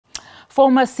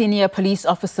Former senior police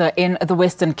officer in the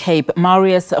Western Cape,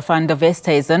 Marius van der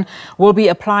Westhuizen, will be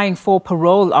applying for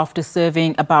parole after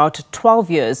serving about 12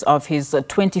 years of his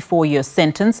 24-year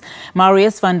sentence.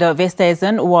 Marius van der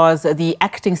Westhuizen was the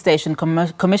acting station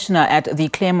commissioner at the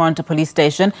Claremont Police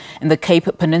Station in the Cape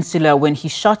Peninsula when he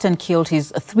shot and killed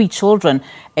his 3 children,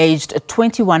 aged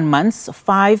 21 months,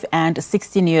 5 and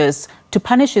 16 years, to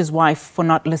punish his wife for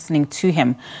not listening to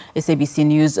him. SABC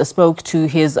News spoke to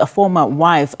his former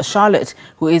wife, Charlotte,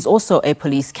 who is also a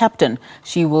police captain.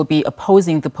 She will be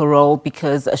opposing the parole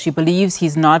because she believes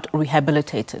he's not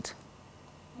rehabilitated.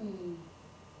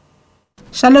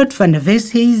 Charlotte van der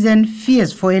Westhuizen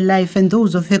fears for her life and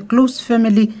those of her close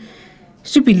family.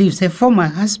 She believes her former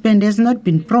husband has not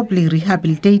been properly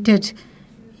rehabilitated.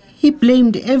 He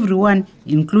blamed everyone,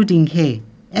 including her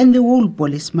and the whole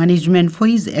police management, for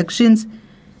his actions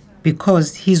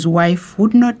because his wife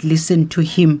would not listen to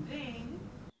him.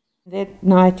 That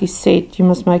night he said, "You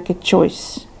must make a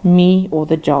choice, me or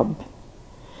the job."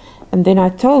 And then I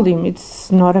told him, it's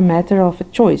not a matter of a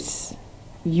choice.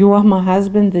 You are my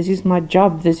husband, this is my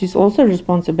job, this is also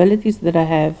responsibilities that I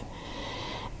have.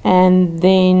 And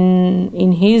then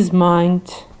in his mind,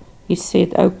 he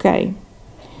said, okay,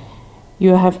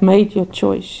 you have made your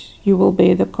choice. You will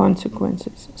bear the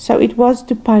consequences. So it was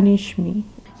to punish me.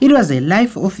 It was a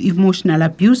life of emotional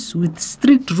abuse with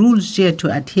strict rules she had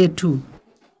to adhere to.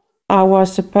 I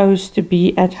was supposed to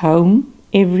be at home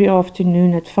every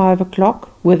afternoon at 5 o'clock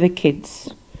with the kids.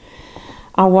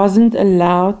 I wasn't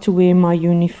allowed to wear my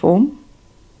uniform.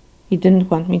 He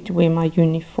didn't want me to wear my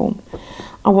uniform.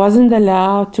 I wasn't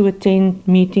allowed to attend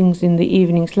meetings in the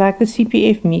evenings, like the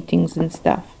CPF meetings and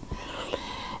stuff.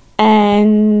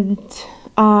 And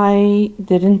I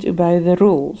didn't obey the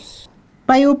rules.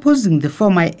 By opposing the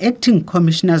former acting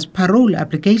commissioner's parole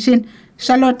application,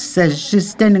 Charlotte says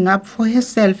she's standing up for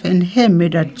herself and her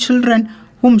murdered children,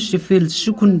 whom she feels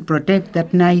she couldn't protect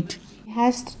that night. He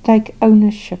has to take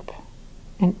ownership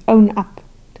and own up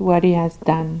to what he has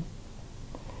done.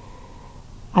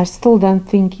 I still don't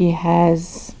think he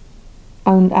has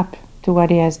owned up to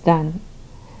what he has done,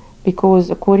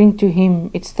 because according to him,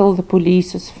 it's still the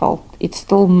police's fault. It's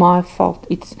still my fault.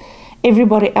 It's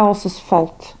everybody else's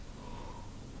fault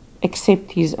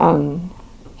except his own.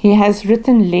 He has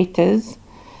written letters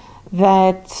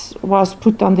that was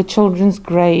put on the children's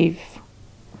grave,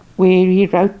 where he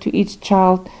wrote to each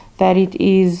child that it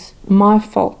is my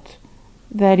fault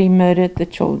that he murdered the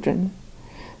children.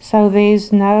 So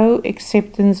there's no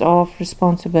acceptance of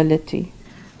responsibility.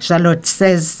 Charlotte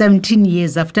says 17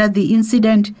 years after the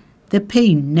incident, the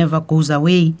pain never goes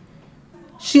away.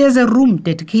 She has a room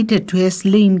dedicated to her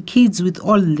slain kids with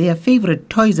all their favorite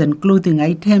toys and clothing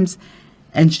items,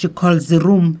 and she calls the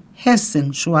room her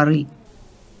sanctuary.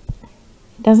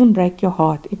 It doesn't break your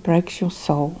heart, it breaks your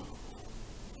soul.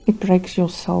 It breaks your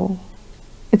soul.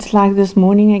 It's like this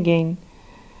morning again.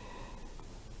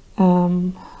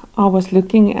 I was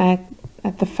looking at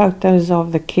the photos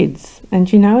of the kids,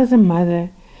 and you know, as a mother,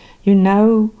 you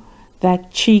know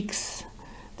that cheeks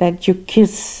that you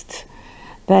kissed,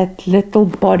 that little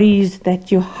bodies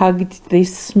that you hugged,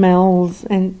 these smells,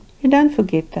 and you don't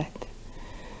forget that.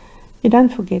 You don't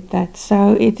forget that.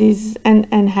 So it is,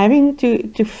 and having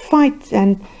to fight,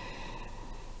 and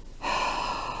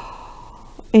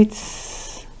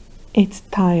it's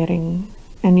tiring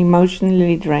and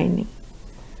emotionally draining.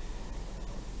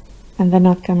 And they're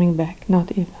not coming back,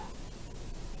 not ever.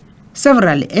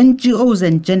 Several NGOs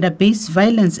and gender-based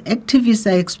violence activists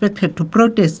are expected to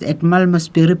protest at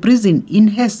Malmesbury Prison in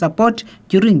her support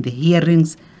during the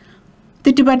hearings.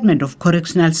 The Department of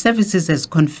Correctional Services has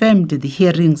confirmed the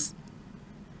hearings.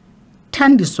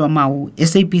 Thandi Swamau,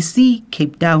 SABC,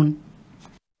 Cape Town.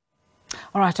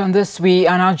 All right, on this, we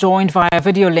are now joined via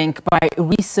video link by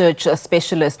research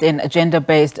specialist in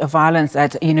gender-based violence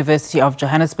at University of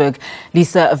Johannesburg,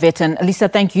 Lisa Vetten. Lisa,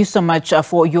 thank you so much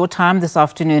for your time this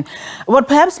afternoon. What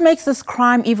perhaps makes this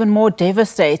crime even more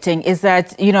devastating is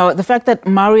that, you know, the fact that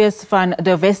Marius van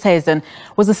der Westhuizen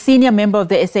was a senior member of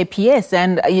the SAPS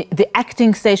and the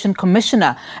acting station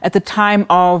commissioner at the time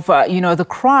of, the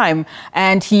crime.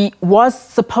 And he was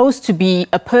supposed to be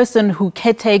a person who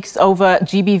caretakes over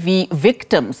GBV victims.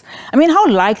 I mean, how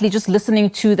likely, just listening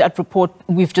to that report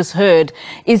we've just heard,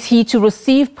 is he to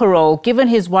receive parole given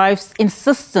his wife's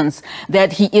insistence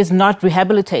that he is not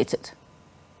rehabilitated?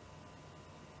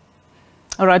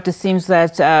 All right, it seems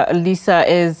that Lisa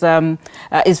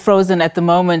is frozen at the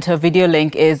moment. Her video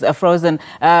link is frozen,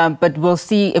 but we'll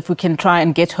see if we can try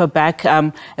and get her back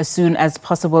as soon as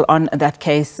possible on that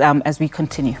case as we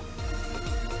continue.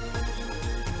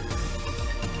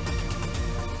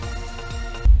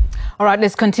 All right,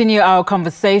 let's continue our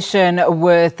conversation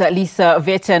with Lisa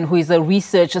Vetten, who is a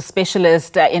research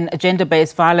specialist in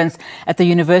gender-based violence at the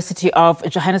University of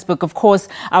Johannesburg. Of course,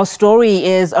 our story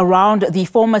is around the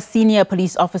former senior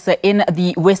police officer in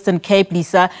the Western Cape,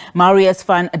 Lisa, Marius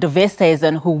van der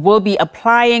Westhuizen, who will be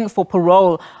applying for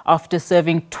parole after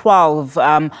serving 12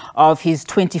 of his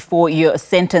 24-year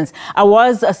sentence. I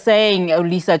was saying,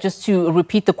 Lisa, just to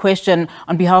repeat the question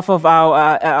on behalf of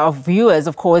our viewers,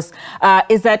 of course,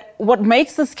 is that what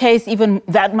makes this case even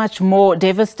that much more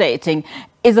devastating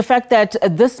is the fact that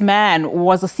this man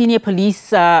was a senior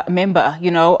police member,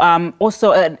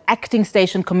 also an acting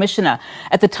station commissioner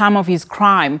at the time of his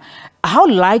crime. How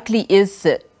likely is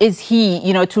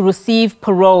he, to receive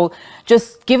parole,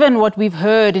 just given what we've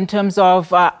heard in terms of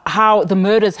how the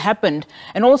murders happened,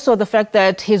 and also the fact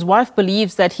that his wife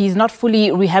believes that he's not fully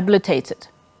rehabilitated?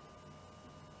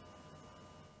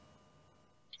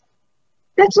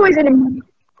 That's always an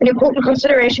important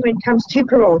consideration when it comes to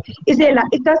parole.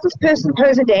 Does this person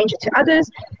pose a danger to others?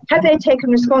 Have they taken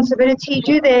responsibility?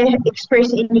 Do they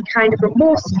express any kind of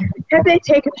remorse? Have they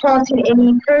taken part in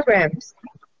any programs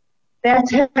that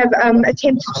have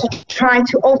attempted to try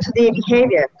to alter their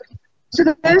behavior? So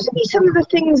those would be some of the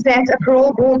things that a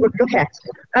parole board would look at.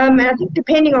 And I think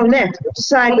depending on that, would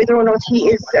decide whether or not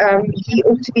he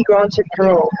ought to be granted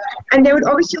parole. And they would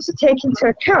obviously also take into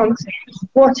account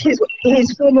what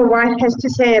his former wife has to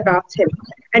say about him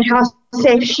and how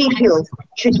safe she feels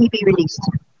should he be released.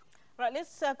 Right,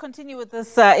 let's continue with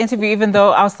this interview, even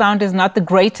though our sound is not the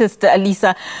greatest,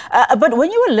 Lisa. But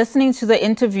when you were listening to the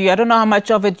interview, I don't know how much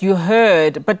of it you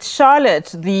heard, but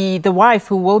Charlotte, the wife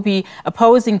who will be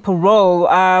opposing parole,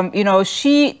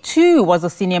 she too was a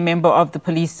senior member of the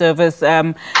police service,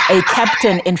 a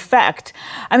captain, in fact.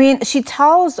 I mean, she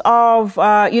tells of,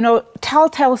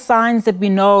 telltale signs that we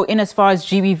know in as far as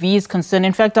GBV is concerned.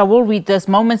 In fact, I will read this.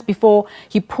 Moments before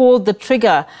he pulled the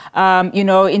trigger,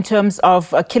 in terms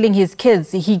of killing his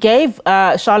kids, he gave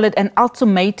Charlotte an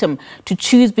ultimatum to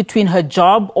choose between her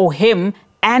job or him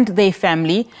and their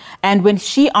family. And when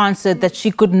she answered that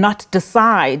she could not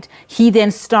decide, he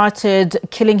then started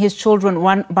killing his children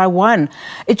one by one.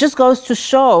 It just goes to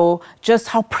show just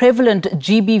how prevalent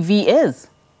GBV is.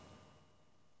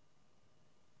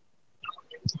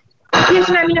 Yes,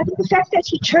 and I mean, I think the fact that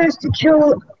he chose to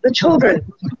kill the children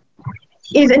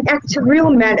is an act of real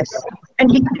malice. And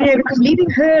because leaving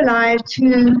her alive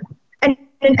and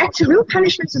an act of real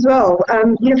punishment as well.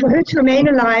 For her to remain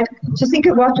alive, to think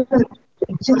of what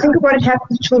had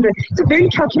happened to children. It's a very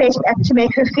calculated act to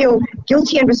make her feel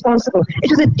guilty and responsible. It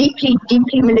was a deeply,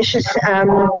 deeply malicious and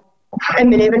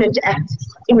malevolent act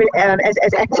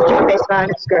as acts of gender-based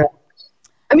violence go.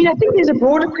 I mean, I think there's a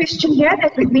broader question here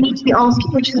that we need to be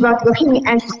asking, which is about looking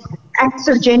at acts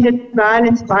of gender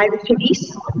violence by the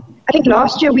police. I think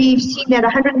last year we've seen that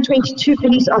 122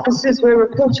 police officers were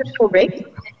reported for rape.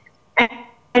 And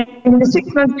in the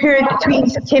 6-month period between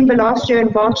September last year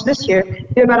and March this year,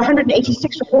 there were about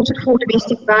 186 reported for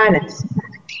domestic violence.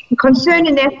 The concern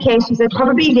in that case is that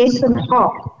probably less than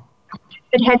half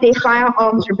that had their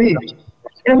firearms removed.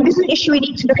 And I think this is an issue we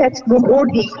need to look at more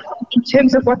broadly in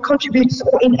terms of what contributes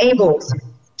or enables.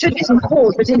 So it isn't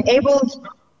cause, but it enables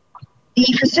the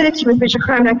facility with which a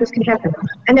crime like this can happen.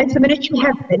 And that's the military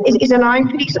is allowing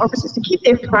police officers to keep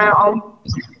their firearms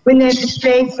when they've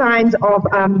displayed signs of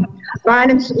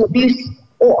violence or abuse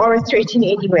or are a threat in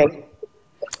any way.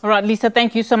 All right, Lisa,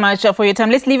 thank you so much for your time.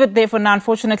 Let's leave it there for now.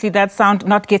 Unfortunately, that sound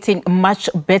not getting much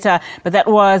better. But that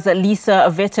was Lisa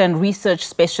Vetten, research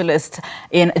specialist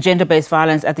in gender-based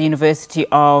violence at the University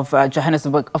of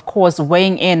Johannesburg. Of course,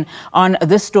 weighing in on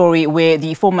this story where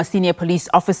the former senior police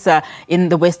officer in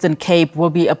the Western Cape will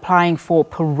be applying for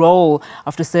parole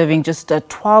after serving just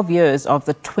 12 years of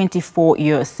the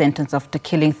 24-year sentence after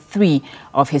killing 3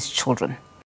 of his children.